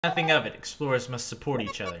Nothing of it. Explorers must support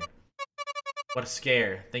each other. What a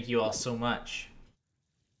scare. Thank you all so much.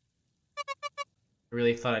 I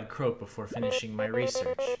really thought I'd croak before finishing my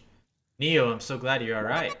research. Neo, I'm so glad you're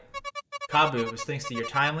alright. Kabu, it was thanks to your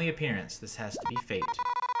timely appearance. This has to be fate.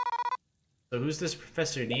 So who's this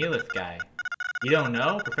Professor Neolith guy? You don't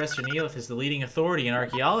know? Professor Neolith is the leading authority in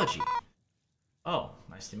archaeology. Oh,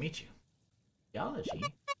 nice to meet you. Archaeology?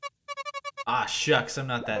 Ah, shucks, I'm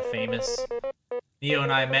not that famous. Neo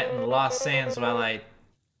and I met in the Lost Sands while I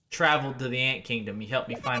traveled to the Ant Kingdom. He helped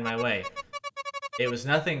me find my way. It was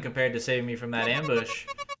nothing compared to saving me from that ambush.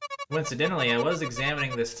 Coincidentally, I was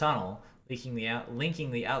examining this tunnel,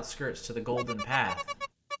 linking the outskirts to the Golden Path.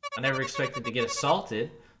 I never expected to get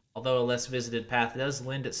assaulted, although a less visited path does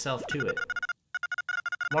lend itself to it.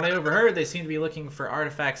 From what I overheard, they seem to be looking for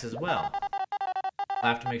artifacts as well.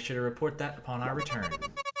 I'll have to make sure to report that upon our return.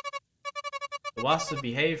 The wasps have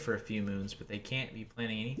behaved for a few moons, but they can't be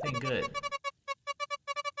planning anything good.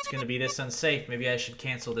 It's gonna be this unsafe. Maybe I should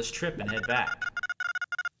cancel this trip and head back.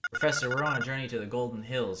 Professor, we're on a journey to the Golden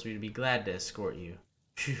Hills. We'd be glad to escort you.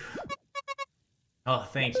 Phew. Oh,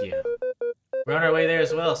 thank you. We're on our way there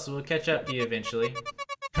as well, so we'll catch up to you eventually.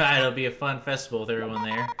 It'll be a fun festival with everyone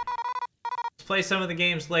there. Let's play some of the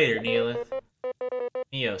games later, Neolith.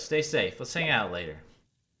 Neo, stay safe. Let's hang out later.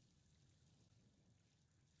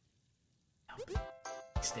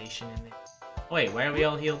 Station in there. Oh, wait, why are we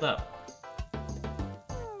all healed up?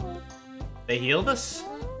 They healed us?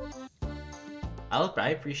 I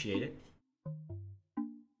appreciate it.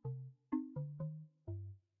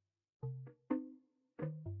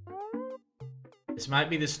 This might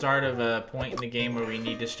be the start of a point in the game where we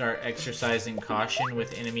need to start exercising caution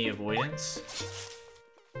with enemy avoidance.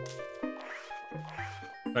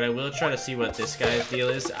 But I will try to see what this guy's deal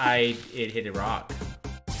is. It hit a rock.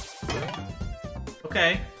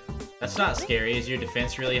 Okay. That's not scary. Is your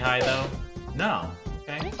defense really high, though? No.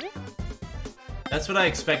 Okay. That's what I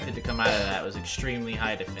expected to come out of that, was extremely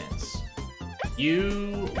high defense.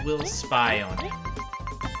 You will spy on him.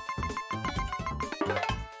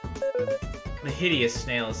 The hideous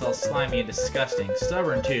snail is all slimy and disgusting.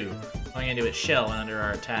 Stubborn, too. Going into its shell and under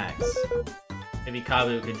our attacks. Maybe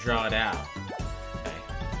Kabu could draw it out. Okay.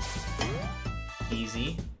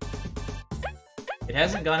 Easy. It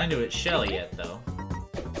hasn't gone into its shell yet, though.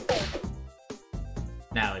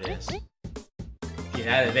 Now it is. Get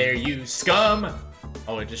out of there, you scum!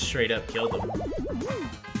 Oh, it just straight up killed him.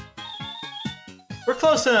 We're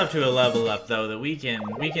close enough to a level up, though, that we can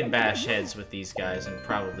bash heads with these guys and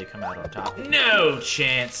probably come out on top. No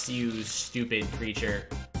chance, you stupid creature.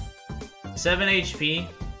 7 HP?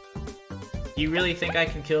 You really think I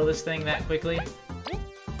can kill this thing that quickly?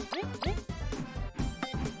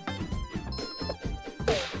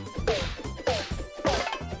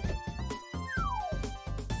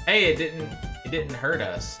 Hey, it didn't hurt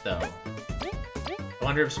us, though. I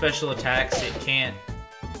wonder if special attacks it can't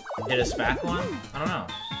hit us back one? I don't know.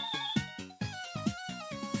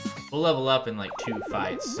 We'll level up in like 2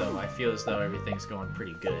 fights, so I feel as though everything's going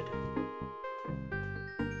pretty good.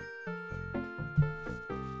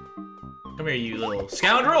 Come here, you little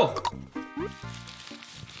scoundrel!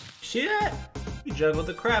 See that? You juggled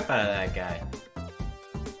the crap out of that guy.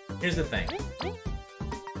 Here's the thing.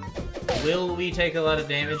 Will we take a lot of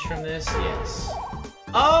damage from this? Yes.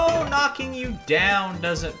 Oh, knocking you down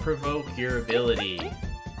doesn't provoke your ability.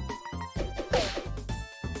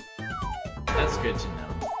 That's good to know.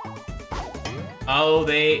 Oh,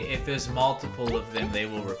 if there's multiple of them, they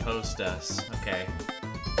will riposte us. Okay.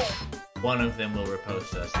 One of them will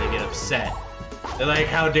riposte us. They get upset. They're like,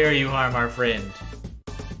 how dare you harm our friend?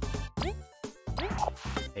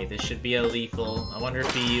 Hey, this should be a lethal. I wonder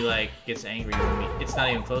if he, like, gets angry when we... It's not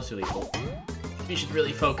even close to lethal. We should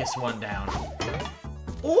really focus one down.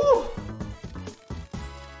 Ooh!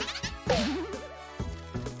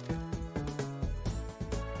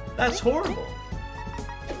 That's horrible.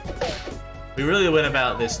 We really went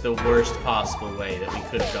about this the worst possible way that we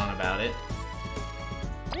could have gone about it.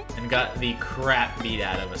 And got the crap beat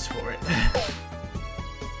out of us for it.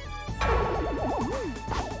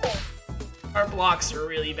 Our blocks are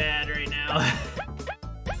really bad right now.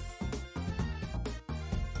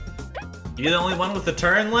 You're the only one with the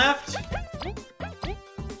turn left?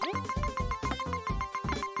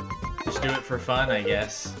 Just do it for fun, I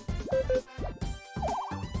guess.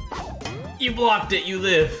 You blocked it, you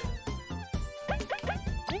live!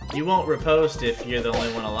 You won't riposte if you're the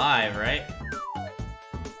only one alive, right?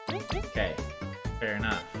 Okay, fair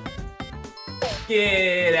enough.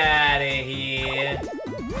 Get out of here!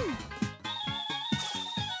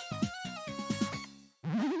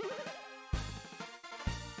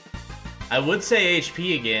 I would say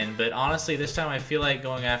HP again, but honestly, this time I feel like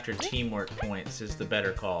going after teamwork points is the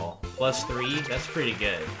better call. +3, that's pretty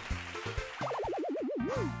good.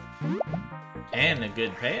 And a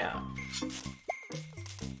good payout.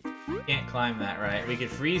 Can't climb that, right? We could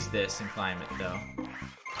freeze this and climb it, though.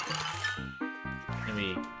 And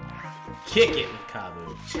we kick it with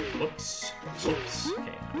Kabu. Whoops. Whoops.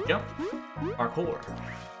 Okay, jump. Parkour.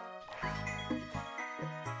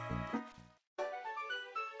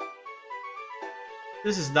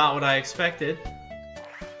 This is not what I expected.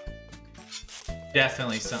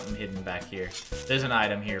 Definitely something hidden back here. There's an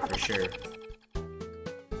item here for sure.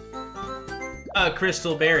 A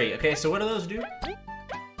crystal berry. Okay, so what do those do?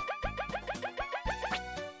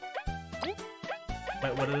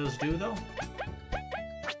 Wait, what do those do though?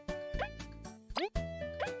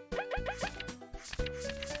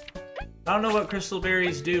 I don't know what crystal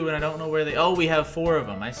berries do, and I don't know where they... Oh, we have 4 of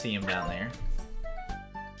them. I see them down there.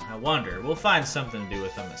 I wonder. We'll find something to do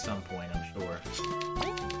with them at some point, I'm sure.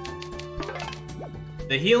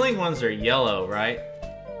 The healing ones are yellow, right?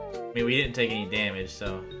 I mean, we didn't take any damage,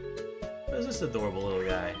 so... What is this adorable little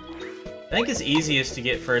guy? I think it's easiest to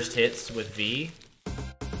get first hits with V.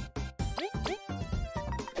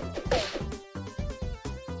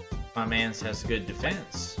 My man's has good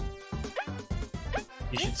defense.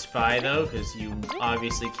 You should spy, though, because you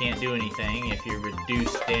obviously can't do anything if you're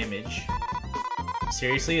reduced damage.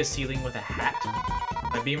 Seriously, a ceiling with a hat?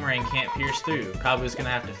 My beamerang can't pierce through. Kabu's gonna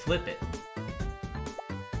have to flip it.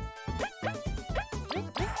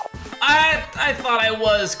 I thought I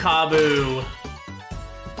was Kabu!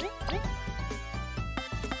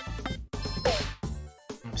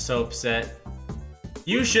 I'm so upset.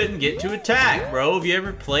 You shouldn't get to attack, bro. Have you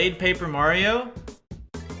ever played Paper Mario?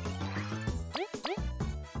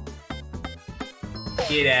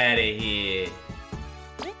 Get out of here.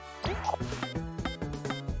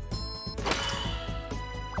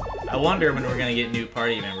 I wonder when we're gonna get new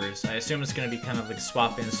party members. I assume it's gonna be kind of like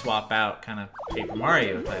swap in, swap out, kind of Paper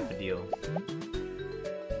Mario type of deal.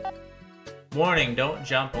 Warning, don't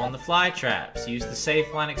jump on the fly traps. Use the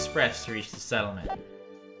Safe Line Express to reach the settlement.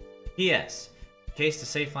 P.S. In case the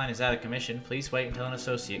Safe Line is out of commission, please wait until an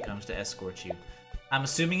associate comes to escort you. I'm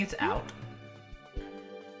assuming it's out.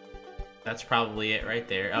 That's probably it right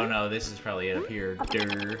there. Oh no, this is probably it up here.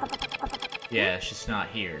 Durr. Yeah, it's just not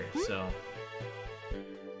here, so...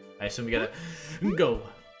 I assume we gotta go.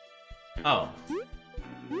 Oh.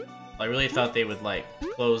 I really thought they would, like,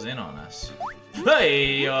 close in on us.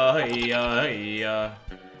 Hey, hey, I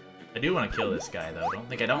do want to kill this guy, though. Don't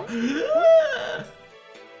think I don't. We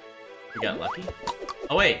got lucky.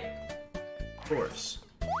 Oh, wait. Of course.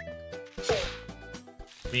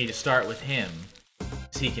 We need to start with him,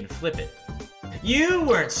 so he can flip it. You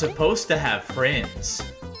weren't supposed to have friends.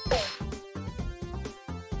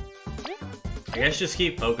 I guess just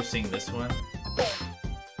keep focusing this one.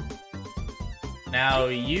 Now,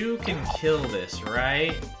 you can kill this,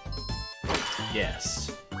 right?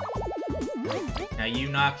 Yes. Now you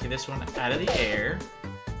knock this one out of the air.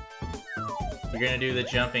 You're gonna do the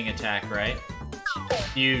jumping attack, right?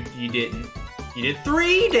 You didn't. You did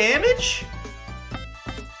 3 damage?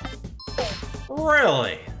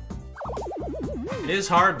 Really? It is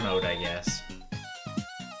hard mode, I guess.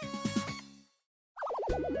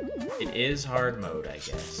 It is hard mode, I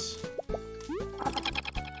guess.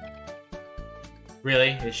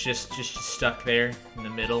 Really? It's just stuck there in the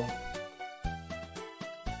middle?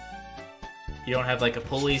 You don't have like a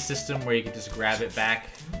pulley system where you can just grab it back?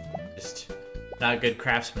 Just not good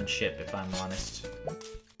craftsmanship, if I'm honest.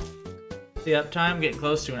 The uptime, getting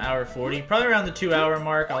close to 1:40. Probably around the 2-hour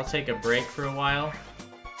mark. I'll take a break for a while.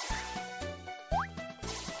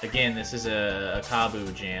 Again, this is a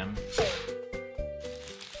Kabu jam.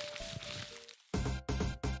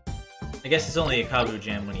 I guess it's only a Kabu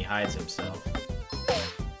jam when he hides himself.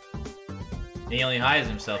 And he only hides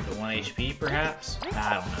himself at 1 HP, perhaps?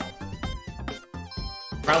 I don't know.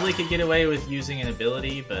 Probably could get away with using an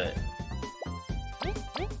ability, but...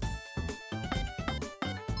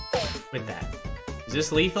 with that. Is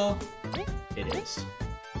this lethal? It is.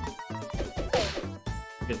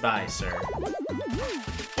 Goodbye, sir.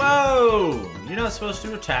 Whoa! You're not supposed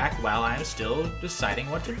to attack while I'm still deciding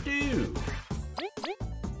what to do.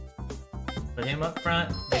 Put him up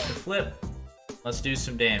front, make the flip. Let's do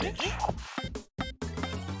some damage.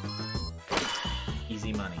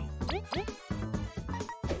 Easy money.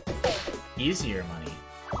 Easier money.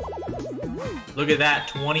 Look at that,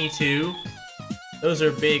 22. Those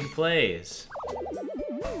are big plays.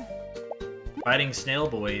 Fighting Snail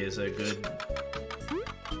Boy is a good...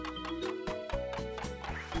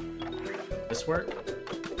 This work?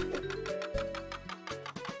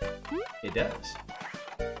 It it does.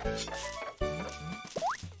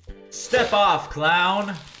 Step off,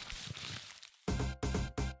 clown!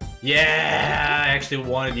 Yeah! I actually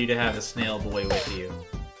wanted you to have a snail boy with you.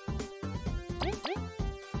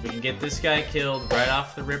 We can get this guy killed right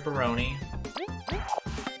off the ripperoni.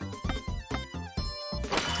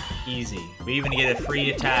 Easy. We even get a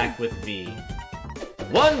free attack with V.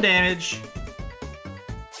 1 damage!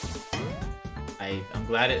 I'm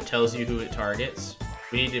glad it tells you who it targets.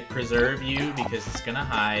 We need to preserve you because it's gonna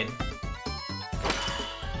hide.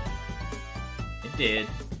 It did.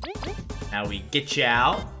 Now we get you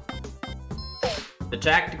out. The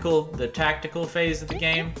tactical phase of the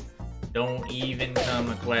game, don't even come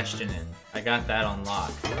a questioning. I got that on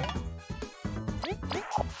lock.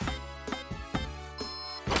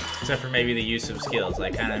 Except for maybe the use of skills.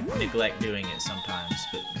 I kind of neglect doing it sometimes,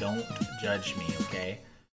 but don't judge me, okay?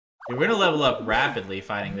 We're gonna level up rapidly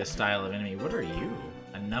fighting this style of enemy. What are you?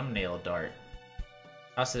 A numbnail dart.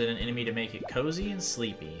 Toss it at an enemy to make it cozy and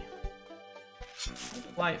sleepy.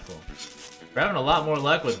 Delightful. We're having a lot more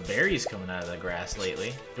luck with berries coming out of the grass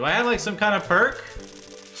lately. Do I have like some kind of perk?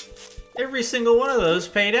 Every single one of those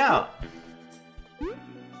paid out. I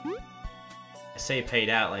say paid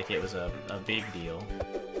out like it was a big deal.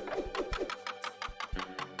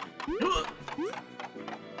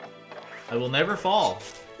 I will never fall.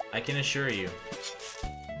 I can assure you.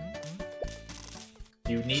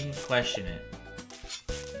 You needn't question it.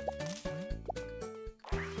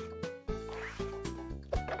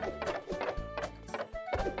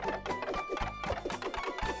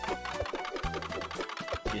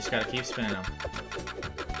 You just gotta keep spinning them.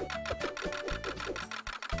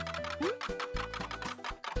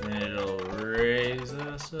 Then it'll raise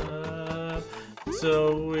us up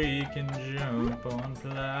so we can jump on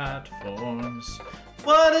platforms.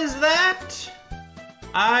 What is that?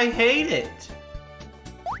 I hate it.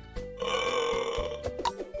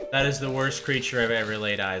 That is the worst creature I've ever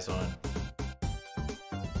laid eyes on.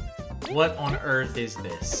 What on earth is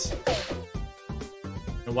this?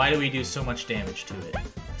 And why do we do so much damage to it?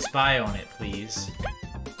 Spy on it, please.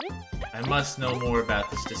 I must know more about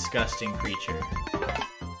this disgusting creature.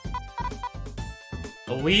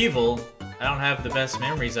 A weevil? I don't have the best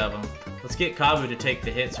memories of him. Let's get Kabu to take the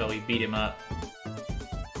hits while we beat him up.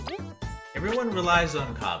 Everyone relies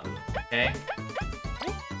on Kabu, okay?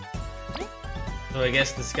 So I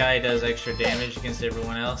guess this guy does extra damage against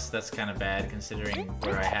everyone else. That's kind of bad considering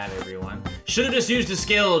where I had everyone. Should've just used a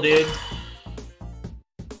skill, dude!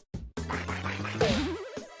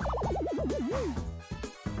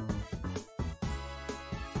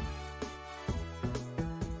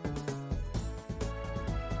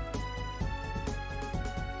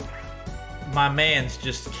 My man's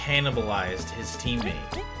just cannibalized his teammate.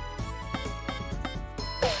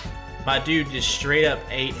 My dude just straight up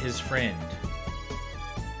ate his friend.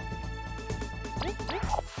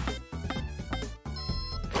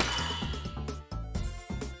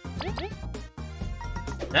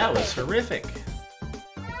 That was horrific.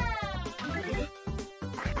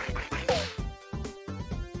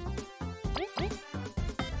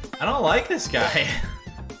 I don't like this guy.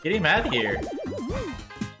 Get him out of here.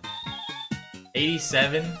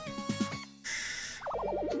 87.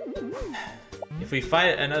 If we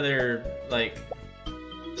fight another, like,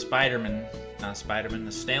 Spider-Man, not Spider-Man,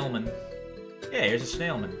 the Snailman. Yeah, here's a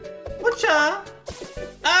Snailman. Whatcha?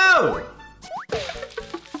 Oh!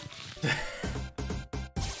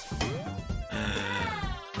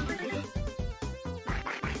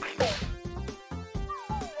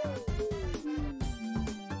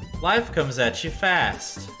 Life comes at you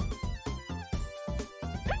fast.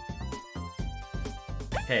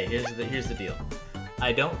 Okay, here's the deal.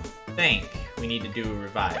 I don't think we need to do a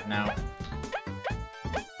revive. Now,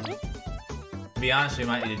 to be honest, we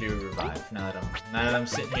might need to do a revive now that I'm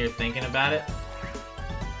sitting here thinking about it.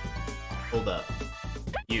 Hold up.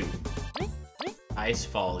 You. Ice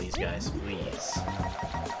fall these guys, please.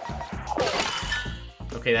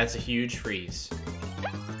 Okay, that's a huge freeze.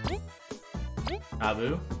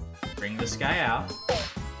 Abu, bring this guy out.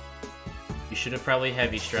 You should have probably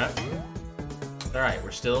heavy struck. Alright,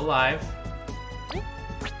 we're still alive.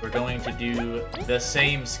 We're going to do the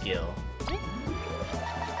same skill.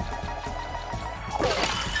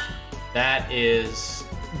 That is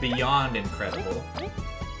beyond incredible. You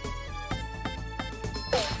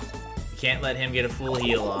can't let him get a full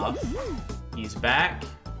heal off. He's back.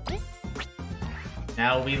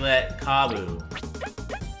 Now we let Kabu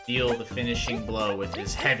deal the finishing blow with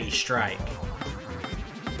his heavy strike.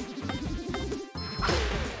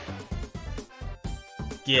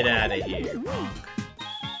 Get out of here, punk.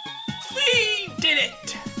 We did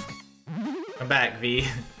it! Come back, V.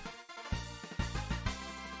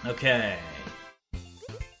 Okay.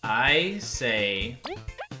 I say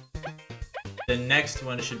the next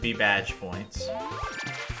one should be badge points.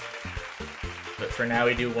 But for now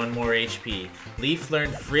we do 1 more HP. Leaf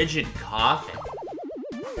learned Frigid Coughing.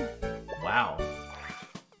 Wow.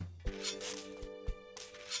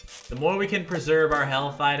 The more we can preserve our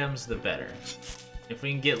health items, the better. If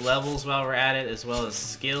we can get levels while we're at it, as well as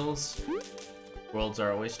skills, world's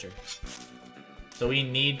our oyster. So we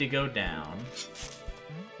need to go down.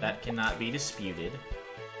 That cannot be disputed.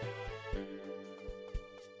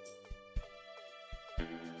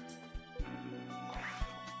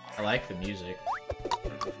 I like the music.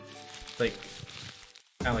 It's like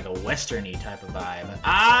kind of like a western-y type of vibe.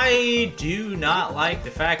 I do not like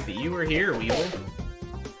the fact that you were here, Weevil.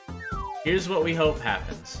 Here's what we hope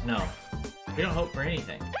happens. No, we don't hope for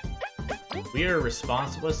anything. We are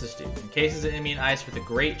responsible. What's this do? In cases of enemy in ice with a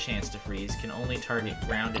great chance to freeze, can only target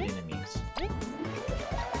grounded enemies.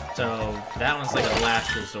 So that one's like a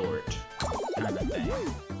last resort kind of thing.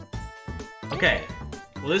 Okay.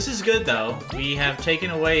 Well, this is good, though. We have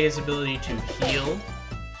taken away his ability to heal.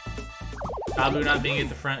 Kabu not being at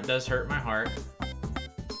the front does hurt my heart.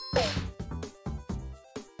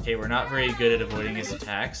 Okay, we're not very good at avoiding his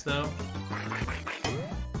attacks, though.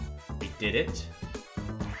 We did it.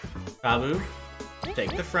 Kabu,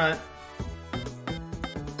 take the front.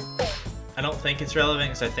 I don't think it's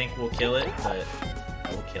relevant, because I think we'll kill it, but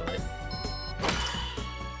I will kill it.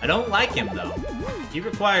 I don't like him, though. He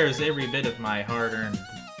requires every bit of my hard-earned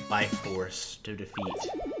life force to defeat.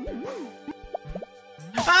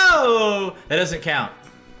 Oh! That doesn't count.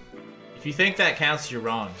 If you think that counts, you're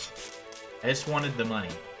wrong. I just wanted the money.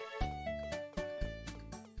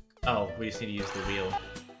 Oh, we just need to use the wheel.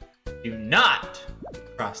 Do not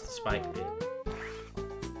cross the spike pit.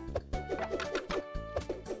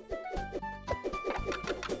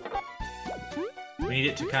 We need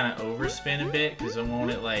it to kind of overspin a bit, because I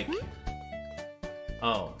want it like...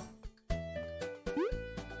 Oh.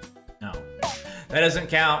 No. That doesn't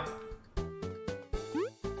count.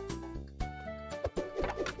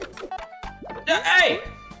 Hey!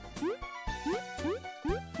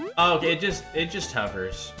 Oh, okay, it just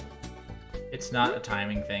hovers. It's not a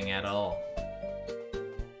timing thing at all.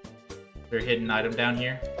 Is there a hidden item down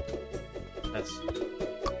here? That's...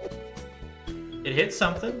 It hit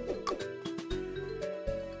something.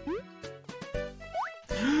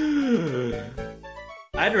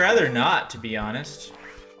 I'd rather not, to be honest.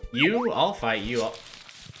 I'll fight you.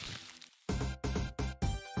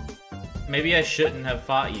 Maybe I shouldn't have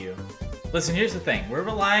fought you. Listen, here's the thing. We're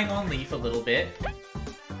relying on Leaf a little bit.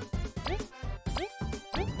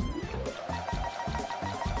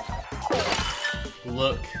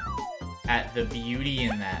 Look at the beauty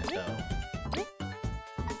in that, though.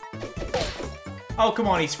 Oh, come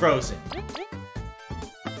on, he's frozen.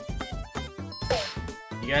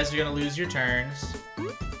 You guys are gonna lose your turns.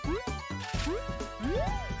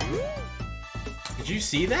 Did you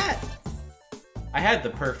see that? I had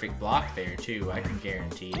the perfect block there, too, I can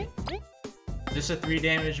guarantee it. Is this a 3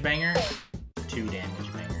 damage banger? 2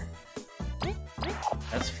 damage banger.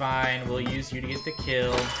 That's fine, we'll use you to get the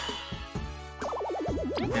kill.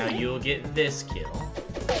 Now you'll get this kill.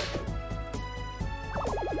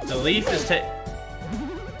 The Leaf is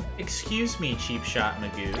Excuse me, cheap shot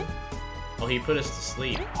Magoo. Oh, he put us to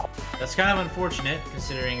sleep. That's kind of unfortunate,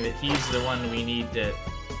 considering that he's the one we need to...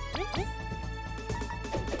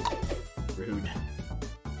 Rude.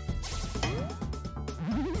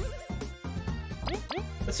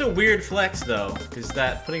 That's a weird flex, though, because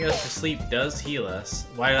that putting us to sleep does heal us.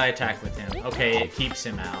 Why did I attack with him? Okay, it keeps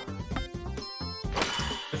him out.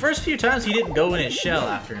 The first few times he didn't go in his shell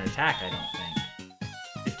after an attack, I don't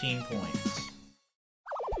think. 15 points.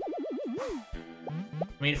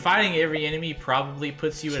 I mean, fighting every enemy probably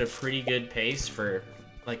puts you at a pretty good pace for,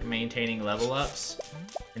 like, maintaining level ups.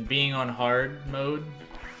 And being on hard mode,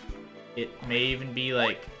 it may even be,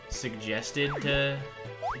 like, suggested to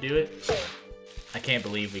do it. I can't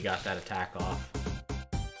believe we got that attack off.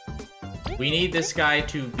 We need this guy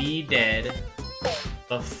to be dead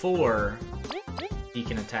before he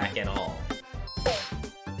can attack at all.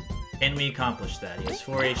 Can we accomplish that? He has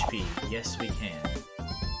 4 HP. Yes, we can.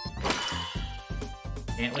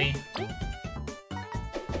 Can't we?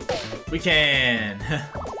 We can!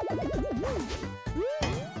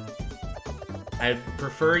 I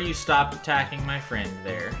prefer you stop attacking my friend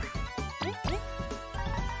there.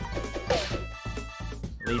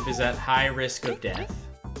 Leaf is at high risk of death.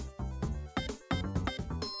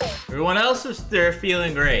 Everyone else they're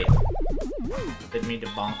feeling great. Didn't mean to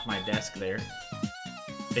bonk my desk there.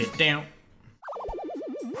 Down.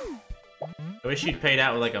 Are wish you'd paid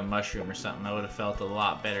out with like a mushroom or something. I would have felt a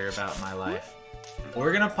lot better about my life.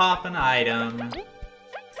 We're gonna pop an item.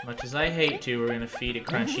 As much as I hate to, we're gonna feed a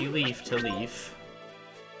crunchy leaf to Leaf.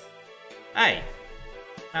 Hey!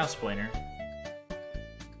 Mouse pointer.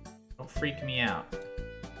 Don't freak me out.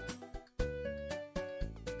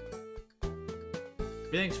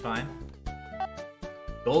 Everything's fine.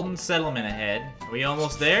 Golden settlement ahead. Are we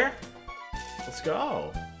almost there? Let's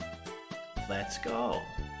go. Let's go.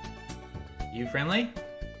 You friendly?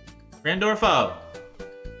 Friend or foe?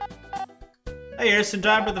 Hey, here's some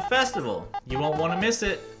time for the festival. You won't want to miss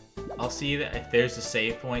it. I'll see that if there's a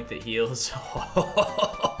save point that heals.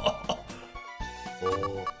 Oh.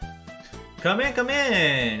 Come in, come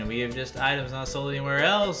in. We have just items not sold anywhere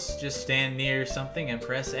else. Just stand near something and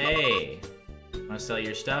press A. Want to sell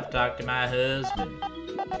your stuff? Talk to my husband.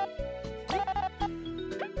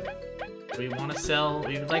 We want to sell.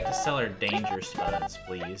 We would like to sell our danger spuds,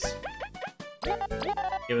 please.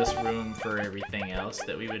 Give us room for everything else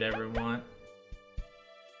that we would ever want.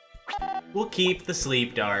 We'll keep the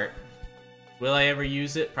sleep dart. Will I ever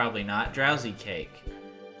use it? Probably not. Drowsy cake.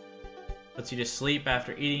 Lets you to sleep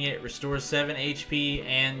after eating it. Restores 7 HP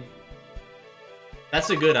and...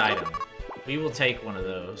 That's a good item. We will take one of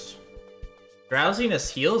those. Drowsiness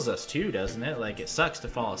heals us too, doesn't it? Like, it sucks to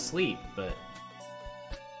fall asleep, but...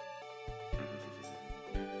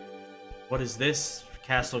 What is this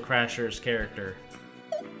Castle Crasher's character?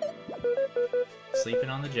 Sleeping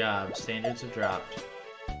on the job. Standards have dropped.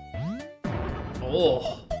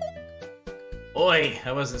 Oh! Oi!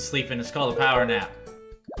 I wasn't sleeping. It's called a power nap.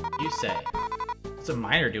 You say. What's a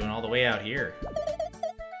miner doing all the way out here?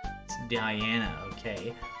 It's Diana,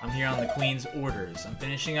 okay. I'm here on the Queen's orders. I'm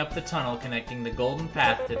finishing up the tunnel connecting the Golden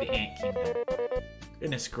Path to the Ant Kingdom.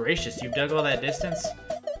 Goodness gracious, you've dug all that distance?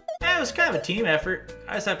 It was kind of a team effort.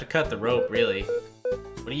 I just have to cut the rope, really.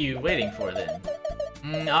 What are you waiting for, then?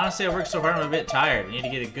 Honestly, I worked so hard I'm a bit tired. I need to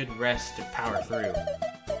get a good rest to power through.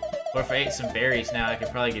 Or if I ate some berries now, I could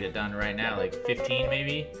probably get it done right now, like 15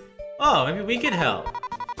 maybe? Oh, maybe we could help.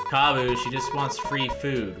 Kabu, she just wants free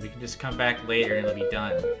food. We can just come back later and it'll be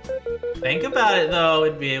done. Think about it, though.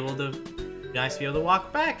 It'd be nice to be able to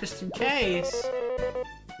walk back, just in case.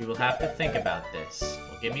 We will have to think about this.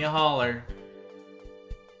 Well, give me a holler.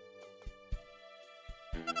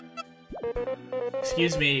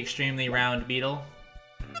 Excuse me, extremely round beetle.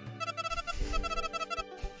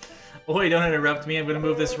 Oi, don't interrupt me. I'm gonna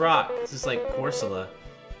move this rock. This is like porcelain.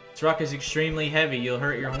 This rock is extremely heavy. You'll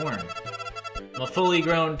hurt your horn. I'm a fully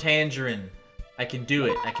grown tangerine. I can do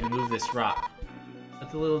it. I can move this rock.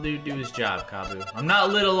 Let the little dude do his job, Kabu. I'm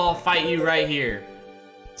not little. I'll fight you right here.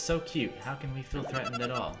 It's so cute. How can we feel threatened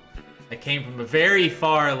at all? I came from a very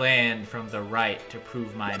far land from the right to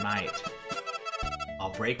prove my might. I'll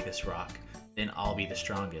break this rock. Then I'll be the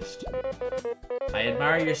strongest. I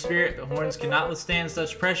admire your spirit, but horns cannot withstand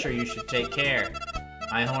such pressure. You should take care.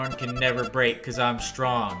 My horn can never break because I'm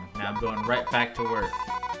strong. Now I'm going right back to work.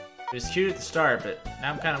 It was cute at the start, but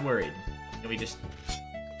now I'm kind of worried. Can we just...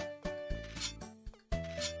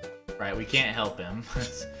 Right, we can't help him. I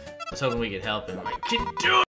was hoping we could help him. I can do it!